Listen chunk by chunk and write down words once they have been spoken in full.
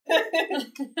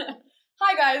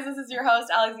Hi guys, this is your host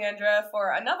Alexandra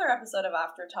for another episode of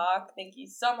After Talk. Thank you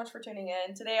so much for tuning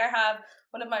in. Today I have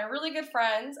one of my really good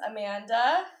friends,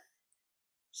 Amanda.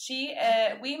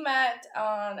 We met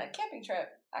on a camping trip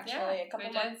actually a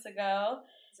couple months ago.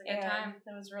 It was a good time.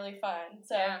 It was really fun.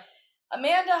 So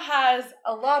Amanda has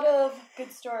a lot of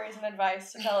good stories and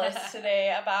advice to tell us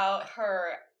today about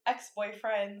her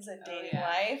ex-boyfriends and dating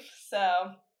life.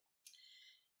 So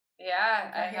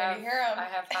yeah, I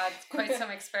have had quite some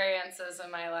experiences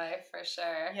in my life for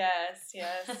sure. Yes.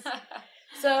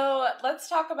 So let's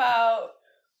talk about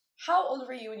how old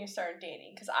were you when you started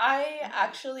dating? Because I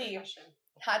actually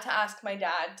had to ask my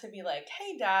dad to be like,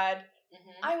 hey dad,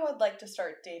 I would like to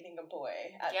start dating a boy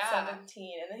at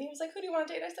 17. And then he was like, who do you want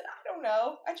to date? I said, I don't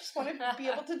know. I just want to be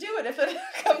able to do it if it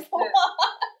comes along.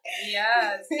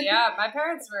 Yes. Yeah. My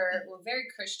parents were very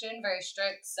Christian, very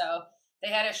strict. So they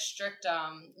had a strict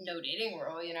no dating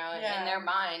rule, in their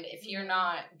mind. If you're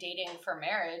not dating for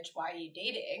marriage, why are you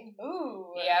dating?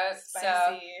 Ooh, yeah, spicy.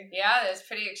 So yeah, it was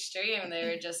pretty extreme. They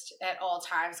were just at all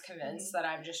times convinced that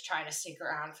I'm just trying to sneak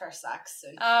around for sex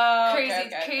and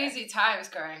crazy times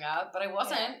growing up. But I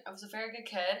wasn't. Yeah. I was a very good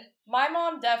kid. My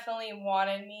mom definitely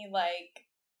wanted me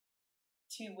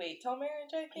to wait till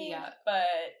marriage, I think. Yeah.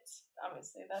 But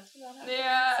obviously that's not happening.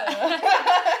 Yeah.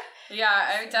 So. Yeah,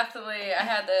 I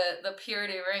had the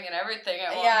purity ring and everything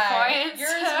at one point.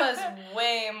 Yours was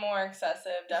way more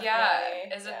excessive,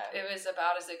 definitely. It was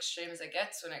about as extreme as it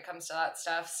gets when it comes to that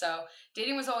stuff. So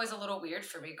dating was always a little weird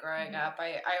for me growing up.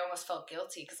 I almost felt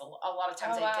guilty because a lot of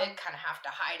times I did kind of have to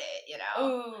hide it,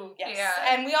 Ooh, yes.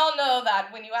 Yeah. And we all know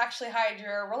that when you actually hide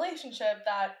your relationship,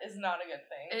 that is not a good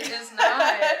thing. It is not.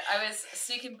 I was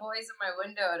sneaking boys in my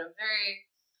window at a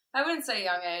I wouldn't say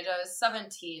young age. I was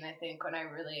 17, I think, when I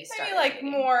really started. Maybe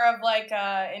dating. more of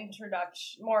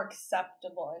more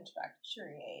acceptable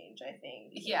introductory age, I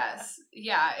think. Yes.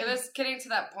 Yeah. It was getting to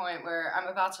that point where I'm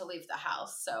about to leave the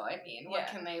house. So, I mean, what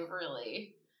can they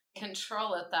really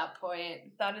control at that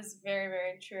point? That is very,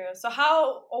 very true. So,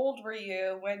 how old were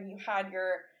you when you had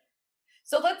your...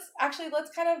 So, let's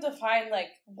kind of define,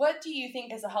 what do you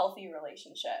think is a healthy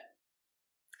relationship?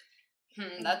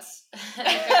 That's a good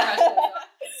question.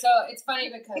 So it's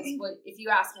funny because if you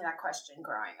asked me that question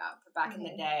growing up back in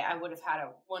the day, I would have had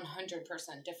a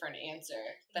 100% different answer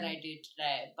than I do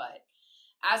today. But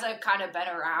as I've kind of been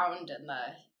around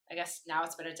I guess now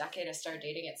it's been a decade. I started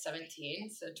dating at 17,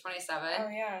 so 27. Oh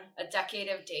yeah, a decade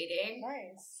of dating.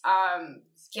 Nice.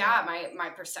 My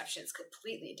perception's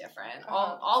completely different.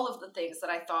 All of the things that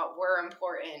I thought were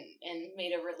important and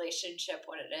made a relationship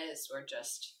what it is were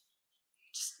just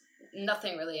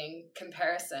nothing really in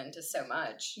comparison to so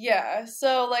much. Yeah.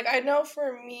 So, I know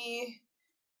for me...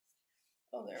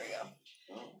 Oh, there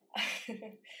we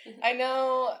go. I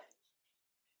know...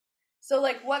 So,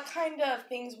 what kind of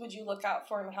things would you look out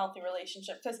for in a healthy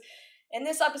relationship? Because in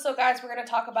this episode, guys, we're going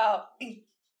to talk about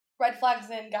red flags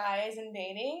in guys and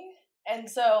dating. And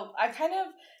so,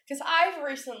 because I've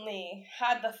recently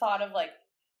had the thought of,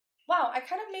 wow, I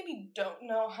kind of maybe don't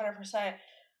know 100%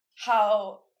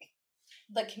 how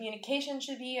the communication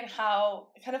should be and how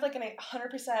kind of an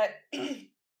 100%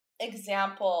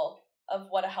 example of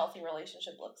what a healthy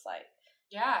relationship looks like.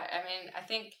 Yeah, I mean, I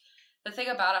think the thing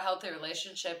about a healthy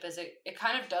relationship is it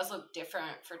kind of does look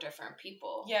different for different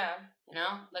people. Yeah.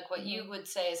 What you would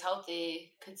say is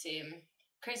healthy could seem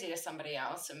crazy to somebody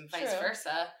else and vice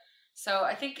versa. So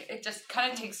I think it just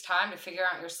kind of takes time to figure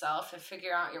out yourself and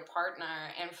figure out your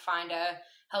partner and find a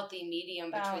healthy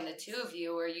medium between the two of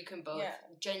you where you can both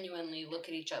genuinely look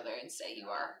at each other and say you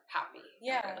are happy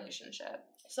in a relationship.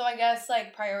 So I guess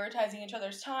prioritizing each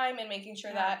other's time and making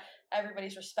sure that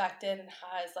everybody's respected and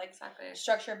has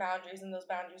structured boundaries and those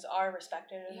boundaries are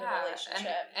respected in the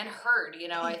relationship. And heard,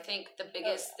 I think the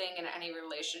biggest thing in any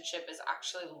relationship is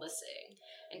actually listening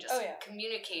and just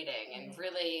communicating and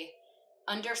really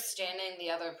understanding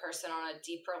the other person on a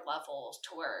deeper level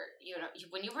to where,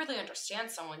 when you really understand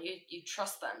someone, you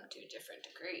trust them to a different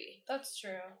degree. That's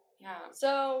true. Yeah.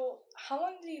 So how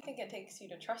long do you think it takes you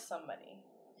to trust somebody?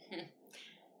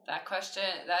 That question,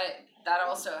 that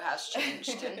also has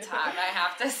changed in time, I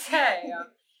have to say.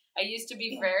 I used to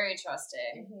be very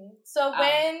trusting. Mm-hmm. So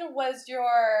when was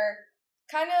your,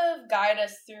 kind of guide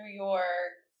us through your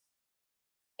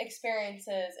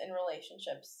experiences in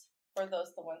relationships? For the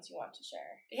ones you want to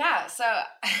share? Yeah, so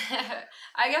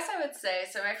I guess I would say,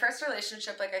 so my first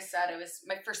relationship, like I said, it was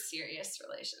my first serious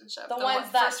relationship. The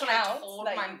ones that first count, one I told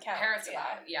that my parents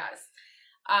about, yes.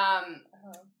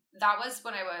 That was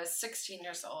when I was 16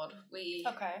 years old. We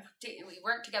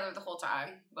weren't together the whole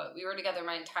time, but we were together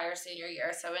my entire senior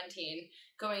year, 17,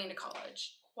 going into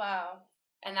college. Wow.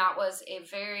 And that was it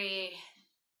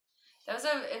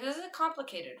was a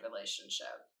complicated relationship.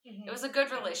 Mm-hmm. It was a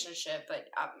good relationship, but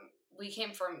we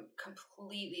came from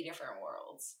completely different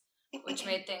worlds, which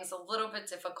made things a little bit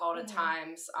difficult at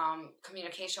times.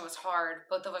 Communication was hard.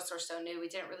 Both of us were so new. We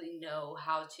didn't really know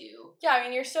how to. Yeah, I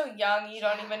mean, you're so young. You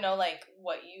don't even know, like,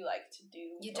 what you like to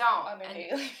do. You don't. On a daily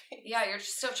basis. Yeah, you're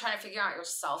just still trying to figure out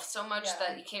yourself so much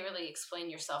that you can't really explain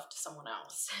yourself to someone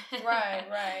else.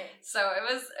 Right. So it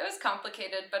was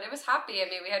complicated, but it was happy. I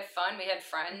mean, we had fun. We had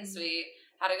friends. We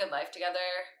had a good life together.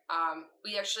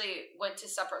 We actually went to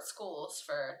separate schools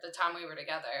for the time we were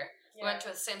together. Yeah. We went to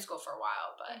the same school for a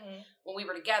while, but when we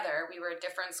were together, we were at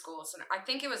different schools. And I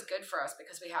think it was good for us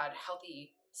because we had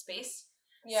healthy space.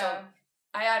 Yeah. So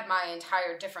I had my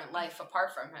entire different life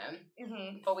apart from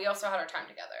him, but we also had our time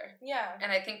together. Yeah.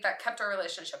 And I think that kept our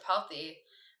relationship healthy.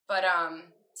 But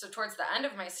so towards the end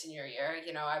of my senior year,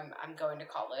 you know, I'm going to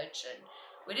college, and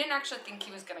we didn't actually think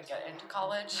he was going to get into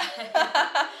college.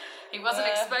 He wasn't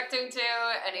expecting to,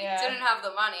 and he didn't have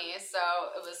the money,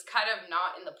 so it was kind of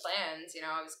not in the plans. You know,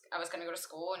 I was going to go to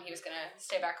school, and he was going to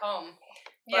stay back home.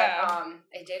 But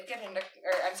he did get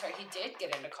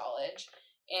into college.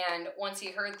 And once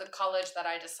he heard the college that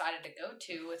I decided to go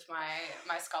to with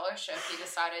my scholarship, he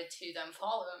decided to then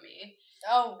follow me.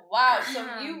 Oh, wow. So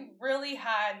you really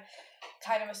had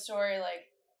kind of a story, like,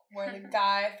 where the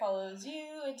guy follows you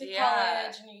into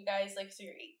college, and you guys, like, so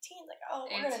you're 18, like, oh,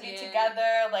 we're going to be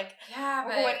together, like, we're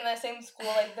going to the same school,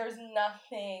 like, there's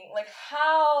nothing, like,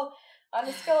 how, on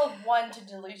a scale of 1 to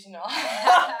delusional,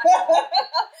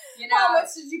 you know, how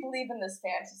much did you believe in this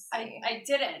fantasy? I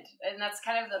didn't, and that's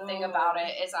kind of the thing about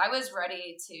it, is I was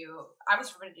ready to go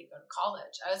to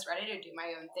college. I was ready to do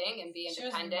my own thing and be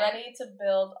independent. She was ready to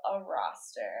build a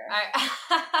roster.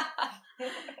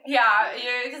 Yeah,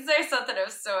 you can say something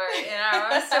of sort, you know,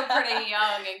 I was still pretty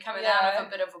young and coming out of a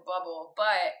bit of a bubble,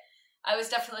 but I was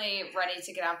definitely ready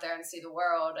to get out there and see the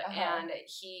world, and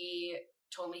he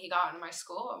told me he got into my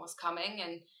school and was coming,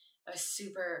 and I was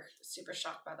super, super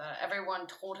shocked by that. Everyone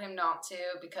told him not to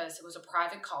because it was a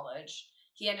private college.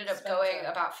 He ended up going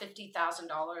about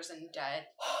 $50,000 in debt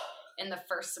in the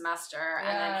first semester, and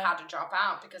then had to drop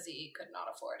out because he could not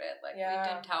afford it. Like, we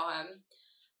didn't tell him.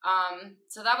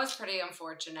 So that was pretty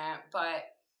unfortunate, but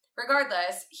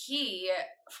regardless, he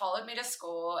followed me to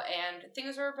school, and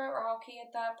things were a bit rocky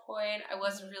at that point. I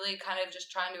was really kind of just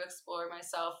trying to explore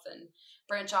myself and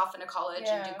branch off into college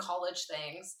and do college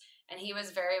things, and he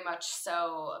was very much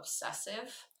so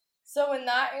obsessive. So in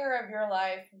that era of your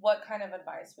life, what kind of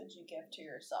advice would you give to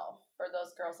yourself for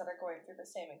those girls that are going through the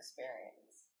same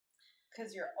experience?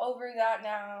 Because you're over that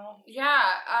now. Yeah,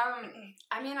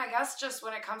 I mean, I guess just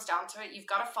when it comes down to it, you've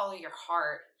got to follow your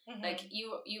heart. Like,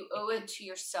 you owe it to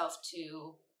yourself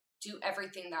to do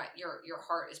everything that your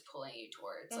heart is pulling you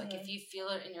towards. Like, if you feel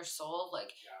it in your soul,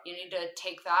 like, you need to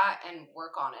take that and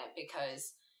work on it,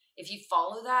 because if you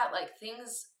follow that, like,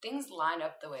 things line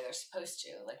up the way they're supposed to.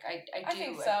 Like, I do.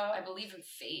 Think so. I believe in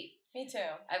fate. Me too.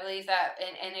 I believe that,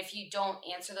 and if you don't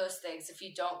answer those things, if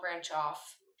you don't branch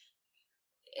off,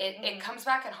 it comes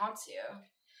back and haunts you.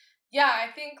 Yeah,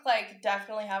 I think, like,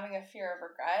 definitely having a fear of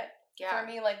regret. Yeah. For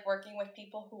me, like, working with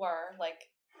people who are, like,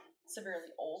 severely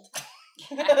old.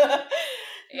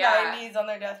 90s on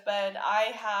their deathbed,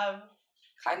 I have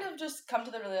kind of just come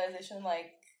to the realization,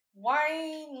 like,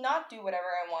 why not do whatever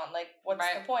I want? Like, what's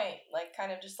the point? Like,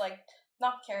 kind of just, like,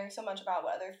 not caring so much about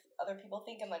what other people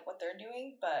think and, like, what they're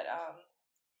doing, but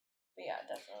yeah,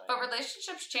 definitely. But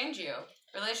relationships change you.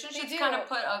 Relationships kind of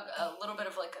put a little bit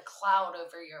of, like, a cloud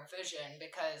over your vision,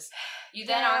 because you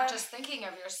then aren't just thinking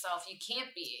of yourself. You can't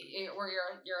be, or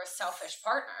you're a selfish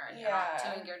partner, and you're not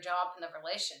doing your job in the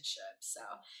relationship. So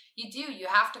you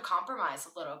have to compromise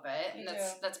a little bit, and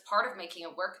that's part of making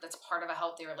it work. That's part of a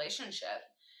healthy relationship.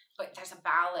 But there's a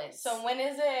balance. So when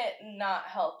is it not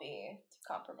healthy to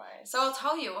compromise? So I'll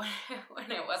tell you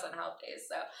when it wasn't healthy.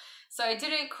 So I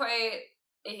didn't quite.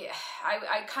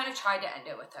 I kind of tried to end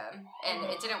it with him, and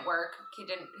it didn't work. He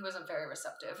wasn't very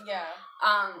receptive. Yeah.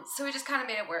 So we just kind of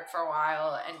made it work for a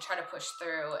while and tried to push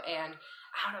through, and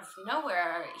out of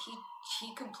nowhere,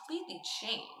 he completely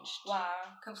changed. Wow.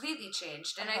 Completely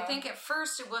changed. And I think at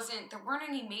first there weren't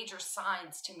any major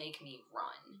signs to make me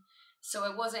run. So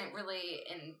it wasn't really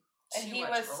in too And he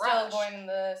much was of a still rush. Going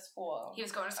to school. He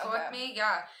was going to school with me,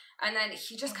 yeah. And then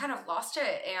he just kind of lost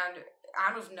it, and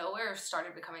out of nowhere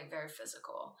started becoming very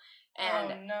physical.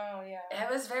 And it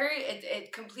was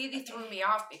it completely threw me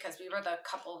off, because we were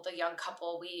the young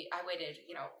couple. I waited,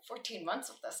 14 months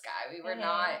with this guy.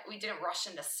 We didn't rush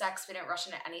into sex. We didn't rush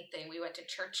into anything. We went to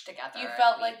church together. You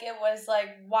felt like it was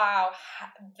like, wow,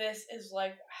 this is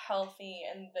like healthy,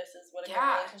 and this is what a good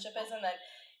relationship is. And then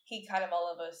he kind of all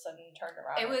of a sudden turned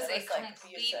around. It was a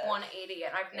complete 180,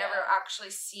 and I've never actually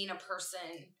seen a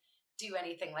person do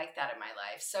anything like that in my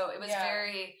life. So it was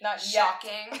very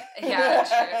shocking. Yeah,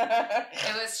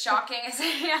 true. It was shocking as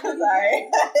Sorry.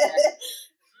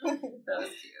 That was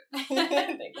cute.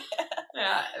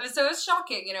 Yeah, it was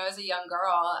shocking, as a young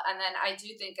girl. And then I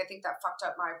think that fucked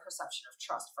up my perception of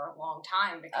trust for a long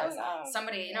time, because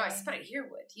somebody, I spent a year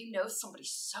with, somebody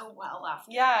so well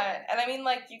after. Yeah, and I mean,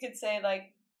 like, you could say,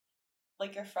 like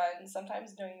your friends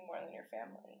sometimes know you more than your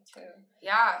family, too.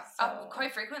 Yeah, so,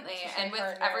 quite frequently. And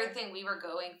with everything we were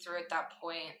going through at that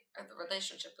point, the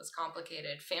relationship was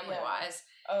complicated, family-wise.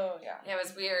 Yeah. Oh, yeah. Yeah, it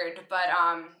was weird. But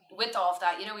with all of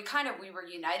that, we were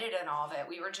united in all of it.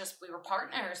 We were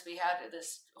partners. We had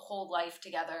this whole life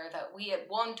together that we at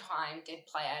one time did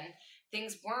plan.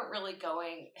 Things weren't really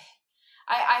going...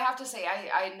 I have to say,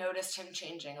 I noticed him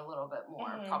changing a little bit more,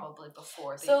 probably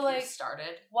before the abuse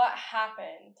started. What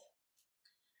happened?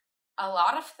 A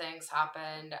lot of things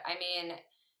happened. I mean,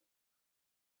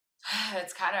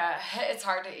 it's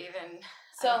hard to even...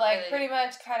 So, pretty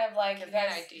much kind of, like,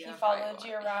 he followed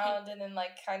you around, and then,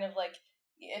 like, kind of, like,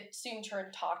 it soon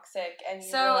turned toxic, and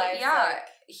you realized, like...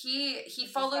 He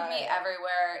followed me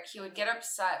everywhere. He would get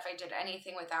upset if I did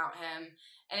anything without him,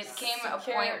 and it became a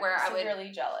point where I would...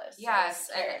 really jealous.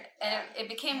 Yes, and it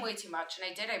became way too much,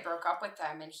 and I broke up with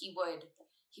him, and he would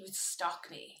stalk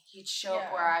me. He'd show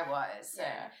up where I was,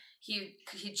 and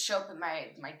he'd show up at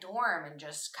my dorm and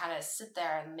just kind of sit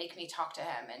there and make me talk to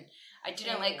him, and I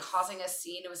didn't like causing a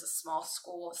scene. It was a small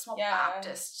school,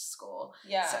 Baptist school,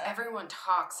 so everyone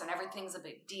talks and everything's a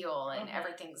big deal, and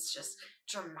everything's just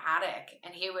dramatic,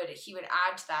 and he would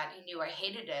add to that. He knew I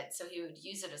hated it, so he would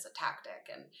use it as a tactic,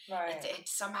 and it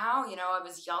somehow, I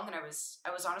was young, and I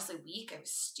was honestly weak. I was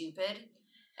stupid.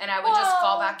 And I would just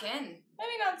fall back in.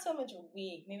 Maybe not so much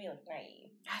weak, maybe like naive.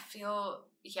 I feel,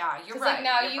 you're right. Like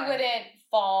now you wouldn't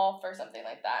fall for something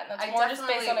like that. And that's more just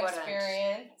based on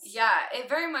experience. Yeah, it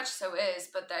very much so is.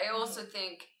 But I also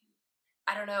think,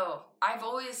 I don't know, I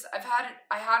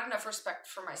had enough respect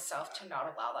for myself to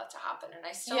not allow that to happen. And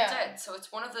I still did. So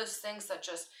it's one of those things that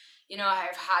just,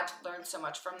 I've had to learn so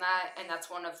much from that. And that's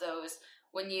one of those...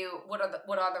 what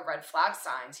are the red flag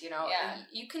signs,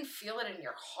 you can feel it in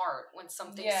your heart when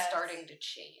something's starting to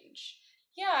change.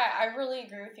 Yeah, I really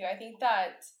agree with you. I think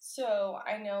that, so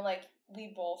I know, like,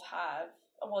 we both have,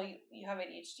 well, you have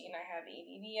ADHD and I have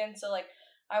ADD, and so, like,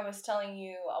 I was telling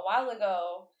you a while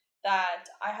ago that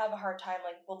I have a hard time,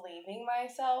 like, believing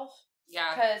myself.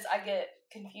 Yeah. Because I get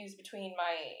confused between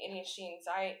my ADHD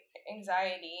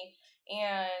anxiety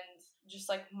and just,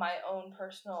 like, my own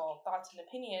personal thoughts and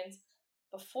opinions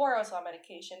before I was on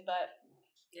medication, but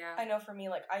I know for me,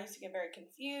 like, I used to get very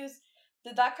confused.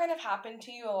 Did that kind of happen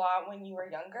to you a lot when you were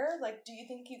younger? Like, do you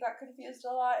think you got confused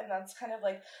a lot, and that's kind of,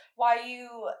 like, why you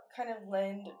kind of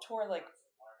leaned toward, like,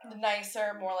 the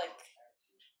nicer, more, like,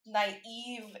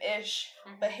 naive-ish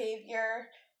behavior?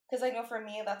 Because I know for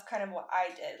me, that's kind of what I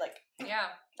did. Like,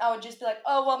 I would just be like,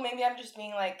 oh, well, maybe I'm just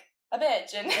being, like, a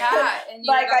bitch, and and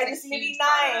like I just need to be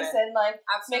nice, and like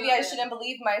maybe I shouldn't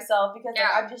believe myself because like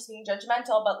I'm just being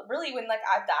judgmental. But really, when like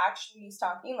I have to actually be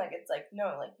talking, like it's like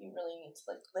no, like you really need to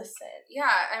like listen. Yeah,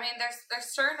 I mean,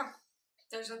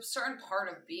 there's a certain part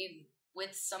of being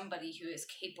with somebody who is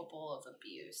capable of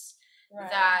abuse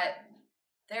that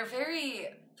they're very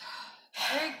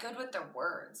good with their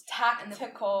words.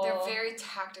 Tactical. They're very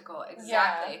tactical,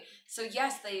 exactly. Yeah. So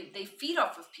yes, they feed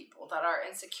off of people that are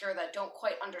insecure, that don't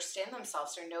quite understand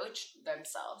themselves or know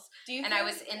themselves. I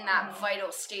was in that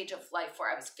vital stage of life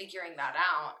where I was figuring that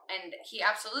out, and he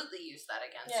absolutely used that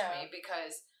against me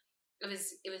because it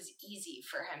was easy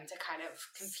for him to kind of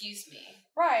confuse me.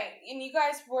 Right, and you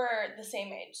guys were the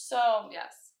same age, so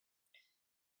yes.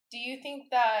 Do you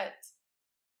think that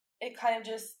it kind of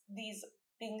just these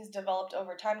things developed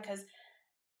over time? Because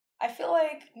I feel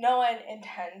like no one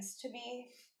intends to be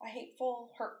a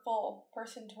hateful, hurtful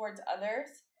person towards others.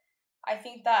 I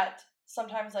think that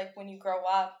sometimes, like, when you grow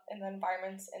up in the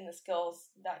environments and the skills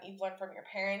that you've learned from your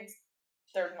parents,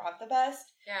 they're not the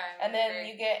best. Yeah, and then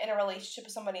you get in a relationship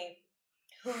with somebody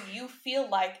who you feel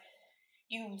like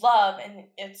you love, and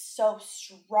it's so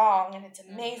strong, and it's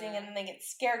amazing, and then they get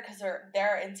scared because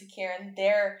they're insecure, and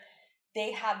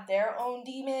they have their own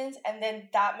demons, and then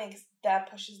that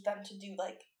pushes them to do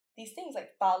like these things, like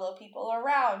follow people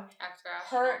around,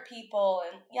 hurt people,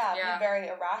 and be very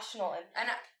irrational. And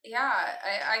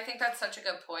I think that's such a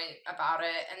good point about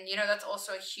it, and that's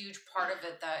also a huge part of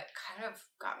it that kind of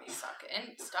got me stuck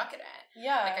in it.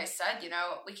 Yeah, like I said,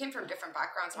 we came from different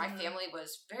backgrounds. My family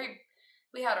was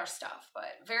we had our stuff,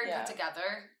 but very put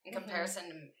together in comparison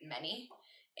to many.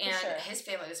 And his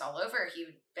family was all over.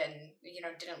 He'd been,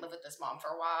 didn't live with his mom for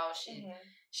a while.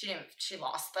 She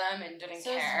lost them and didn't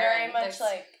care. So it's very much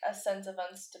like a sense of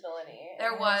instability.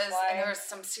 There was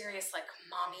some serious like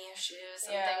mommy issues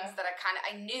and things that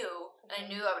I knew, and I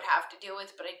knew I would have to deal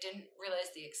with, but I didn't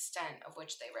realize the extent of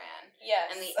which they ran.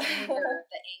 Yes. And the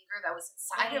anger that was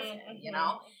inside of him,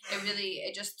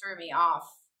 it just threw me off.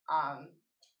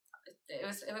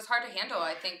 It was hard to handle.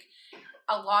 I think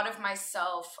a lot of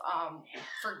myself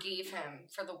forgave him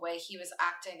for the way he was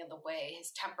acting and the way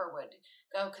his temper would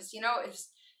go, because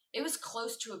it was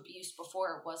close to abuse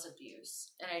before it was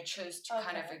abuse, and I chose to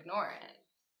kind of ignore it.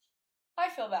 I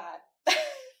feel bad.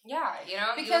 Yeah,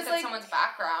 because you look at someone's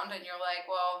background and you're like,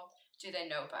 well, do they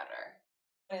know better?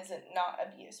 Is it not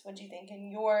abuse? What do you think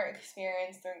in your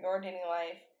experience through your dating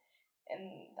life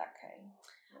and that kind?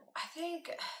 I think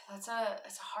it's a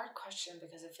hard question,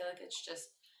 because I feel like it's just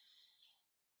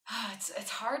it's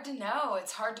hard to know.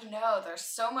 It's hard to know. There's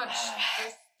so much.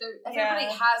 Everybody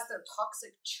has their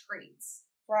toxic traits,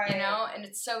 right? And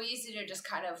it's so easy to just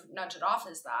kind of nudge it off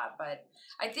as that. But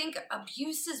I think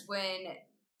abuse is when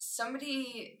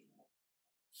somebody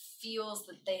feels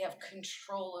that they have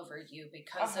control over you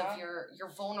because of your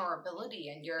vulnerability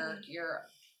and your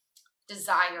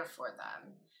desire for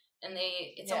them. And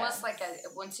it's almost like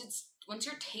once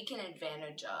you're taken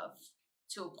advantage of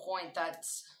to a point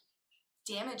that's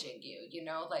damaging you,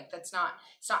 like it's not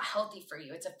healthy for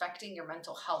you. It's affecting your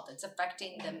mental health. It's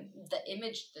affecting the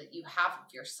image that you have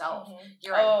of yourself,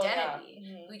 your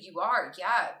identity, who you are.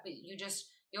 Yeah, but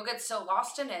you'll get so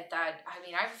lost in it that, I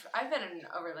mean, I've been in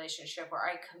a relationship where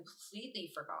I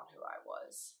completely forgot who I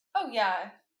was. Oh yeah.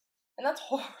 And that's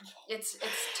horrible. It's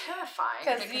terrifying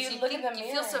because you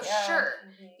feel so sure.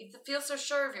 You feel so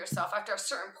sure of yourself after a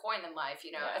certain point in life.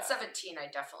 At 17, I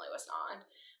definitely was not.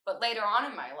 But later on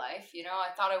in my life,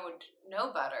 I thought I would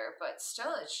know better. But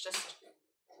still, it's just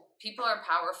people are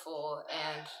powerful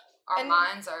and our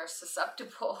minds are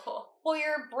susceptible. Well,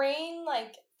 your brain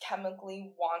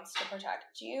chemically wants to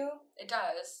protect you. It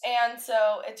does. And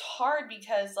so it's hard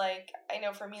because I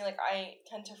know for me I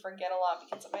tend to forget a lot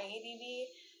because of my ADD.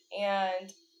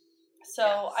 And so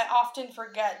I often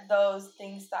forget those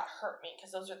things that hurt me,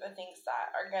 because those are the things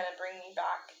that are going to bring me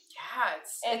back. Yeah,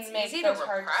 it's make easy those to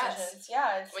hard repress. Decisions.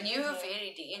 Yeah, when you have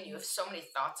ADD and you have so many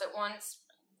thoughts at once,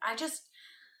 I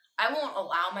won't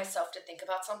allow myself to think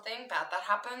about something bad that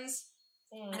happens,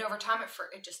 and over time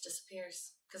it just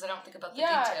disappears because I don't think about the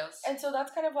details. And so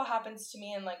that's kind of what happens to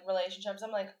me in relationships.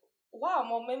 I'm like, wow,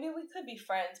 well maybe we could be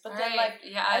friends, but then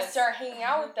I start hanging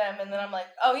out with them, and then I'm like,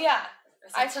 oh yeah.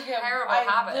 I forget.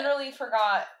 I literally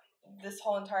forgot this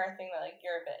whole entire thing that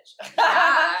you're a bitch.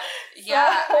 I've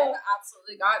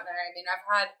absolutely gotten there. I mean,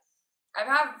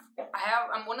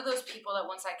 I'm one of those people that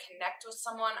once I connect with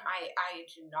someone, I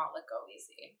do not let go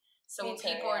easy. So when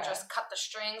people are just cut the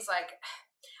strings,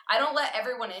 I don't let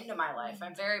everyone into my life.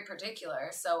 I'm very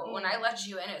particular. So when I let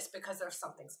you in, it's because there's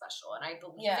something special and I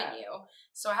believe in you.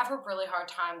 So I have a really hard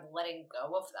time letting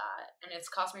go of that, and it's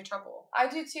caused me trouble. I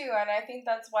do too, and I think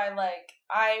that's why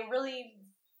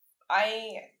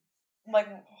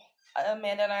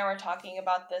Amanda and I were talking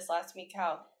about this last week,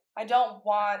 how I don't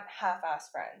want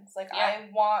half-assed friends. I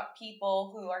want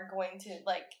people who are going to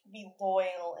be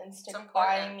loyal and stick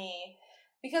by me.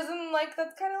 Because then,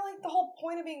 that's kind of the whole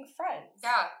point of being friends.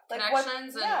 Yeah,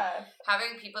 connections and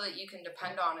having people that you can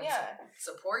depend on and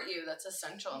support you, that's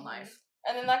essential in life.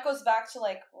 And then that goes back to,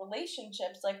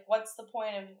 relationships. What's the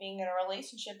point of being in a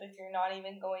relationship if you're not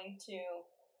even going to,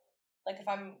 if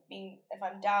I'm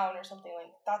down or something,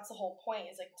 that's the whole point,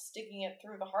 is, sticking it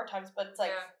through the hard times. But it's,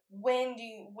 when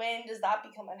does that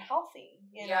become unhealthy,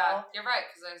 you know? You're right,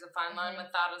 because there's a fine line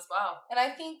with that as well. And I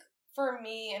think, for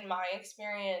me, in my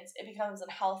experience, it becomes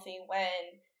unhealthy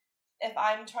if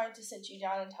I'm trying to sit you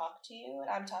down and talk to you,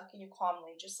 and I'm talking to you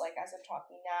calmly, just as I'm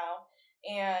talking now,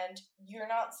 and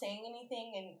you're not saying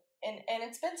anything, and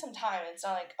it's been some time. It's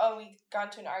not we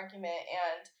got into an argument,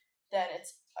 and then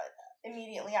it's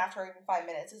immediately after, even 5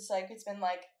 minutes. It's it's been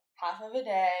half of a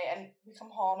day, and we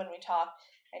come home and we talk,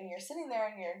 and you're sitting there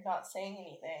and you're not saying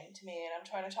anything to me, and I'm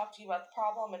trying to talk to you about the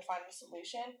problem and find a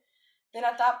solution. Then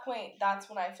at that point,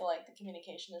 that's when I feel the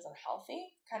communication is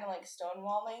unhealthy, kind of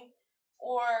stonewalling,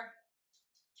 or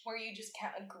where you just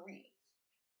can't agree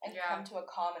and come to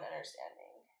a common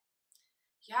understanding.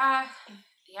 Yeah,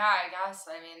 I guess.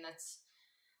 I mean,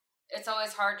 it's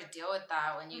always hard to deal with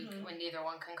that when when neither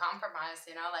one can compromise.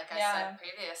 Like I said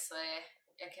previously,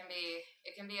 it can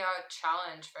be a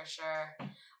challenge for sure.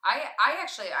 I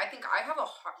think I have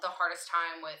the hardest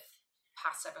time with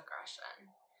passive aggression.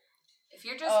 If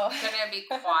you're just gonna be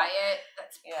quiet,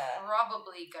 that's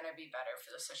probably gonna be better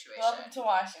for the situation. Welcome to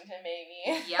Washington, baby.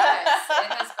 Yes,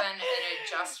 it has been an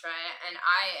adjustment, and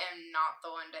I am not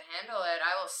the one to handle it.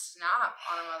 I will snap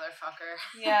on a motherfucker.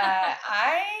 Yeah,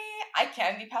 I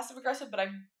can be passive aggressive, but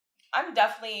I'm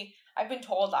definitely, I've been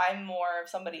told I'm more of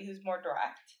somebody who's more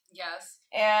direct. Yes.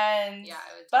 And yeah,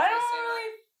 I would but I don't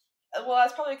really. Well,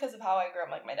 that's probably because of how I grew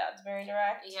up. Like, my dad's very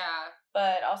direct. Yeah.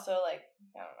 But also, like,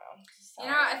 I don't know. You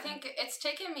know, I think it's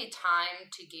taken me time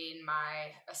to gain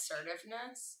my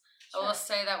assertiveness. Sure. I will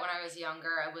say that when I was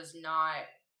younger, I was not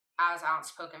as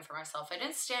outspoken for myself. I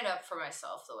didn't stand up for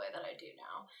myself the way that I do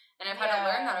now. And I've had to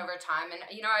learn that over time. And,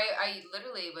 you know, I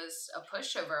literally was a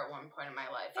pushover at one point in my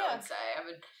life, I would say. I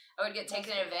would get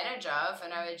taken advantage of,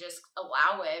 and I would just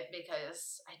allow it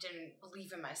because I didn't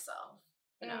believe in myself.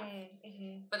 You know,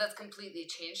 but that's completely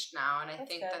changed now, and I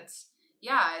think that's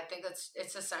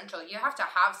it's essential. You have to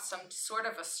have some sort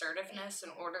of assertiveness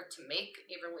in order to make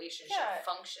a relationship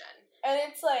function. And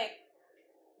it's like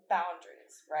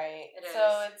boundaries, right? It is.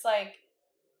 So it's like,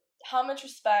 how much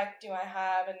respect do I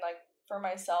have, and like for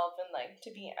myself, and like to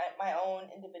be my own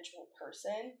individual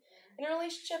person in a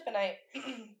relationship. And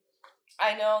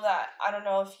I know that, I don't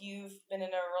know if you've been in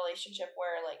a relationship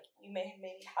where, like, you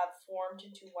maybe have formed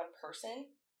into one person.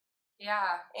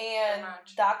 Yeah. And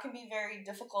that can be very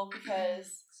difficult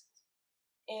because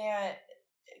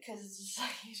it's just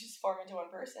like, you just form into one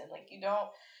person. Like, you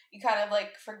kind of,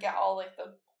 like, forget all, like,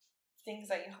 the things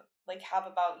that you, like, have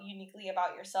uniquely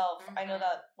about yourself. I know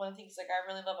that one of the things, like,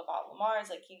 I really love about Lamar is,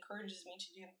 like, he encourages me to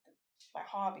do my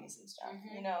hobbies and stuff,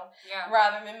 you know? Yeah.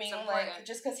 Rather than being, like,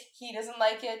 just because he doesn't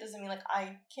like it doesn't mean, like,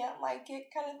 I can't like it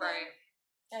kind of thing. Right.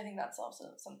 I think that's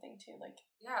also something, too, like...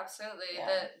 Yeah, absolutely.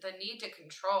 Yeah. The need to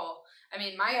control. I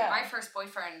mean, my first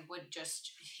boyfriend would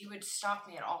stalk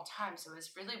me at all times. It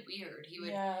was really weird. He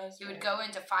would go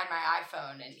in to find my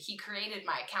iPhone, and he created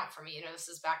my account for me. You know, this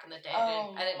is back in the day.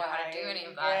 I didn't know how to do any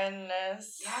of that.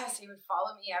 Goodness. Yes, he would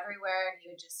follow me everywhere, and he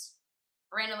would just...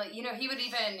 randomly, you know, he would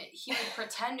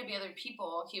pretend to be other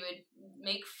people. He would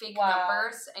make fake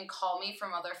numbers and call me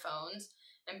from other phones,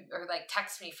 or like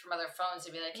text me from other phones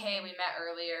and be like, "Hey, we met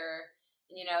earlier."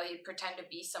 And, you know, he'd pretend to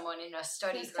be someone in a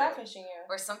study group catfishing you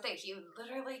or something. He would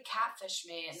literally catfish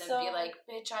me and then be like,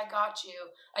 "Bitch, I got you."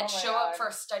 I'd show up for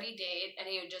a study date,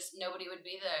 and nobody would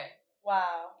be there.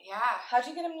 Wow. Yeah. How'd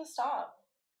you get him to stop?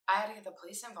 I had to get the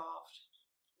police involved.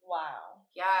 Wow.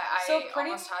 Yeah, I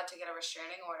almost had to get a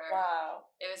restraining order. Wow.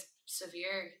 It was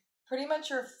severe. Pretty much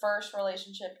your first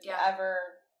relationship you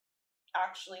ever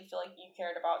actually feel like you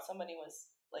cared about somebody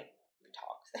was, like,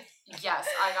 toxic. Yes,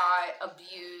 I got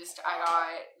abused. I got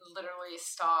literally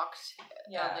stalked.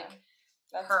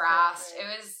 Harassed.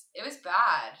 It was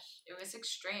bad. It was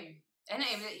extreme. And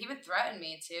he would threaten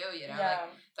me, too, you know. Like,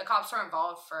 the cops were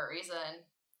involved for a reason.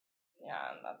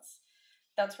 Yeah,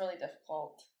 that's really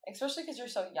difficult. Especially because you're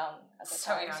so young at the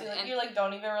time. Young. So, like, you, like,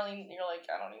 don't even really, you're like,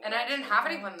 I don't even And I didn't have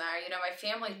anyone there. You know, my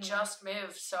family just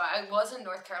moved. So I was in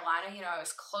North Carolina. You know, I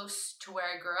was close to where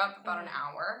I grew up, about an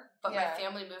hour. But my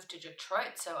family moved to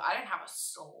Detroit, so I didn't have a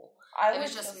soul. It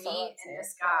was just me and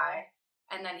this guy.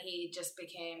 And then he just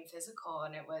became physical.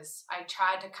 And I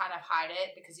tried to kind of hide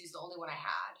it because he was the only one I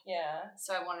had. Yeah.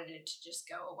 So I wanted it to just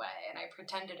go away. And I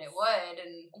pretended it would,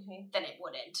 and then it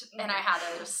wouldn't. And I had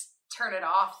to just turn it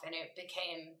off, and it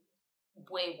became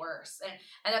way worse.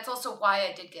 And that's also why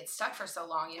I did get stuck for so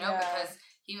long, you know, because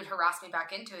he would harass me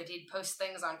back into it. He'd post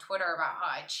things on Twitter about how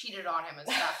I cheated on him and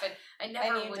stuff, and I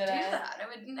never would do that. I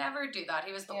would never do that.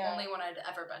 He was the only one I'd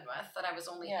ever been with that I was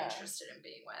only interested in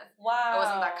being with. Wow. I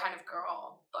wasn't that kind of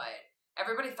girl, but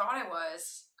everybody thought I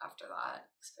was after that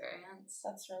experience.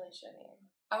 That's really shitty.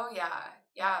 Oh, yeah.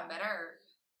 Yeah, better.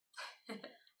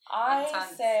 I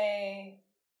say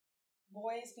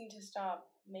boys need to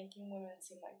stop making women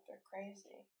seem like they're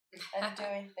crazy and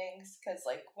doing things, because,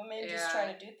 like, women just try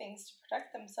to do things to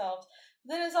protect themselves.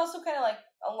 But then it's also kind of like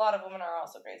a lot of women are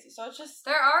also crazy, so it's just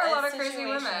there are a lot of crazy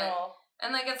women,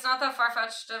 and, like, it's not that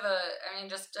far-fetched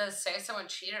just to say someone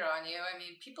cheated on you. I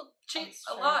mean, people cheat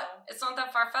a lot. It's not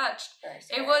that far-fetched.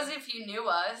 It was if you knew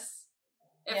us.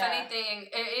 If anything,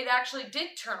 it actually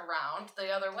did turn around the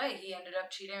other way. He ended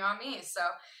up cheating on me. So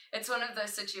it's one of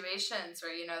those situations where,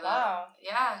 you know,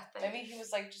 maybe he was,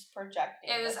 like, just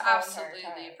projecting. It was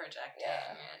absolutely projecting.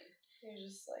 Yeah. And he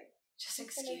was just like, just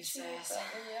excuses.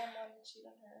 Maybe I'm not going to cheat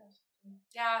on her.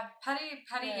 Yeah,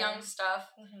 petty young stuff.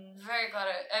 Very glad.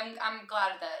 I'm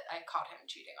glad that I caught him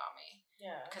cheating on me.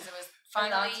 Yeah. Because it was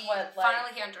finally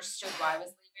he understood why I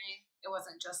was leaving. It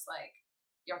wasn't just like,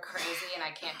 you're crazy and I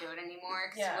can't do it anymore,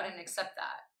 because he wouldn't accept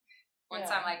that. Once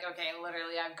I'm like, okay,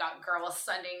 literally, I've got girls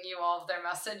sending you all of their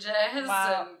messages.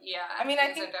 Wow. And yeah, I mean,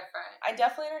 I think are different. I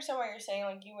definitely understand what you're saying.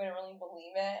 Like, you wouldn't really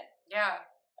believe it. Yeah.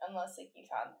 Unless, like, you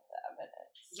found the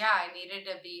evidence. Yeah, I needed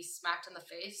to be smacked in the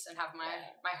face and have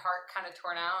my heart kind of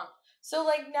torn out. So,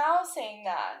 like, now saying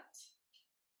that,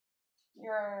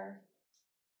 you're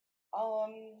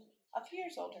a few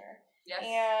years older. Yes.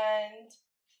 And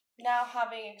now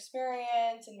having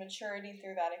experience and maturity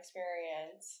through that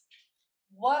experience,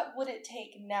 what would it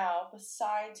take now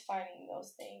besides finding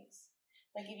those things?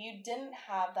 Like, if you didn't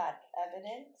have that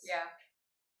evidence,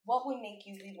 what would make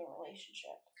you leave a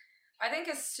relationship? I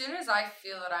think as soon as I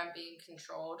feel that I'm being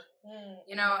controlled,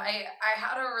 you know, I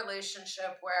had a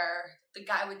relationship where the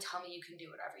guy would tell me, you can do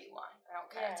whatever you want. I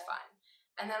don't care, it's fine.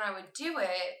 And then I would do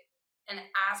it, and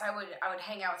as I would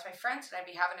hang out with my friends, and I'd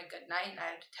be having a good night, and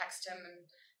I'd text him, and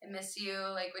I miss you,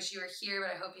 like, wish you were here,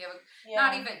 but I hope you have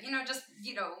not even, you know, just,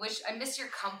 you know, wish, I miss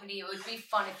your company, it would be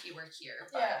fun if you were here,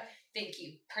 but thank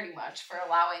you pretty much for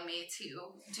allowing me to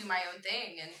do my own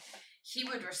thing. And he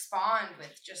would respond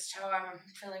with just, oh, I'm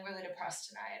feeling really depressed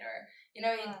tonight, or, you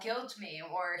know, he'd guilt me,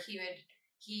 or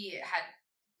he had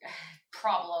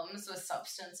problems with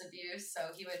substance abuse,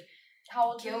 so he would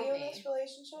How old were you in this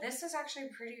relationship? This is actually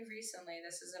pretty recently.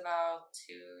 This is about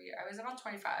 2 years. I was about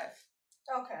 25.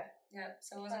 Okay. Yeah,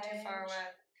 so it wasn't too far away.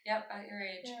 Yep, at your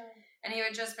age. Yeah. And he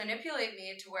would just manipulate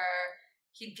me to where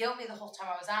he'd guilt me the whole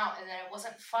time I was out, and then it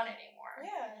wasn't fun anymore.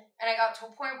 Yeah. And I got to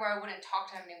a point where I wouldn't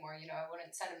talk to him anymore. You know, I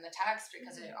wouldn't send him the text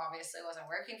because it obviously wasn't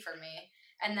working for me.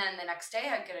 And then the next day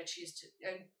I'd get accused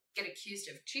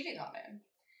of cheating on him.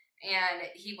 And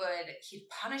he'd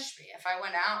punish me. If I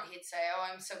went out, he'd say, oh,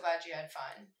 I'm so glad you had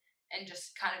fun. And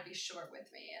just kind of be short with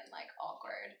me and, like,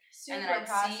 awkward. Super and then I'd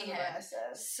see him.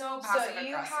 Aggressive. So passive aggressive. So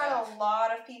you had a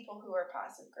lot of people who were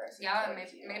passive aggressive. Yeah,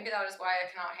 maybe that is why I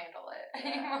cannot handle it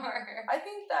anymore. I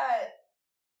think that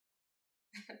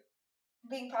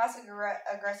being passive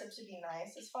aggressive to be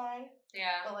nice is fine.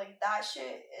 Yeah. But, like, that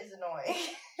shit is annoying.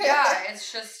 Yeah,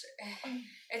 it's just,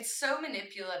 it's so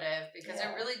manipulative because it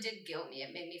really did guilt me.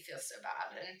 It made me feel so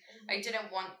bad. And I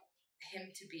didn't want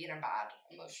him to be in a bad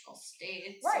emotional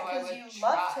state. Right, because you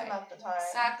loved him at the time.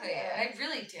 Exactly. Yeah. I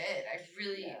really did. I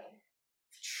really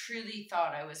truly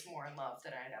thought I was more in love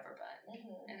than I'd ever been.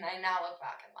 And I now look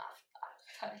back and laugh at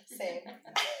that. Same.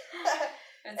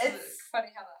 It's funny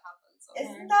how that happens.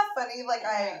 Isn't that funny? Like,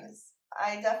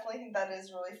 I definitely think that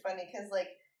is really funny because,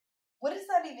 like, what does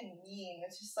that even mean?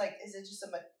 It's just like, is it just a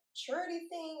maturity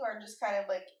thing, or just kind of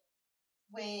like,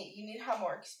 wait, you need to have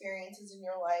more experiences in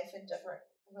your life and different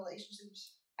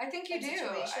relationships? I think you do.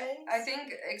 I think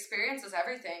experience is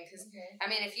everything. Because I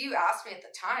mean, if you asked me at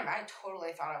the time, I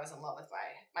totally thought I was in love with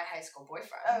my high school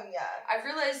boyfriend. Oh yeah. I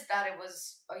realized that it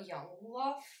was a young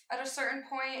love at a certain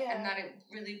point, and that it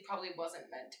really probably wasn't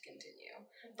meant to continue.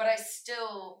 But I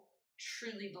still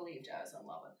truly believed I was in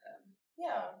love with him.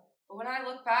 Yeah. But when I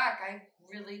look back, I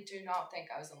really do not think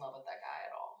I was in love with that guy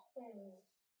at all.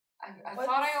 I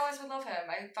thought I always would love him.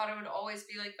 I thought it would always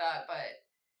be like that, but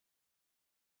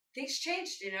things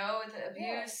changed, you know, with the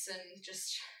abuse and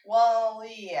just... Well,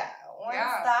 yeah. Once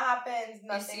that happens,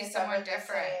 nothing is someone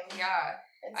different. Yeah.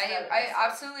 I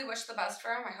absolutely wish the best for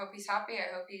him. I hope he's happy.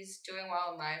 I hope he's doing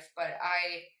well in life. But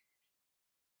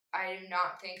I do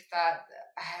not think that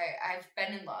I've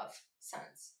been in love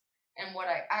since. And what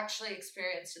I actually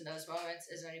experienced in those moments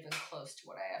isn't even close to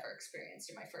what I ever experienced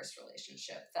in my first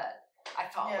relationship that I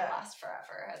thought would last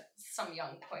forever at some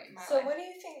young point in my life. So what do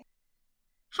you think?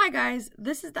 Hi guys,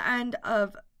 this is the end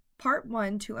of part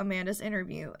 1 to Amanda's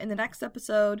interview. In the next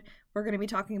episode, we're going to be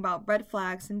talking about red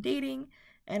flags in dating,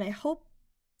 and I hope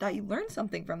that you learned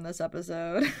something from this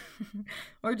episode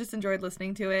or just enjoyed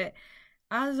listening to it.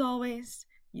 As always,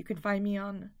 you can find me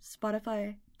on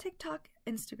Spotify, TikTok,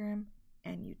 Instagram,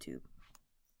 and YouTube.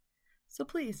 So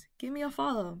please, give me a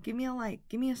follow, give me a like,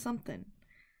 give me a something.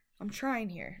 I'm trying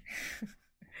here.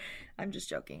 I'm just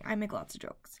joking. I make lots of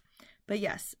jokes. But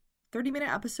yes, 30-minute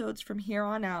episodes from here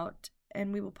on out,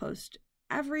 and we will post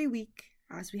every week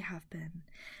as we have been,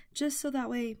 just so that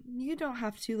way you don't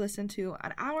have to listen to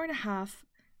an hour and a half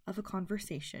of a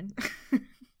conversation.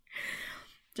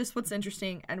 Just what's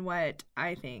interesting and what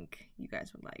I think you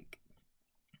guys would like.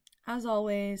 As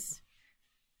always,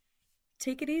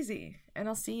 take it easy, and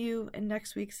I'll see you in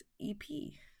next week's EP.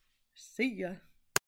 See ya.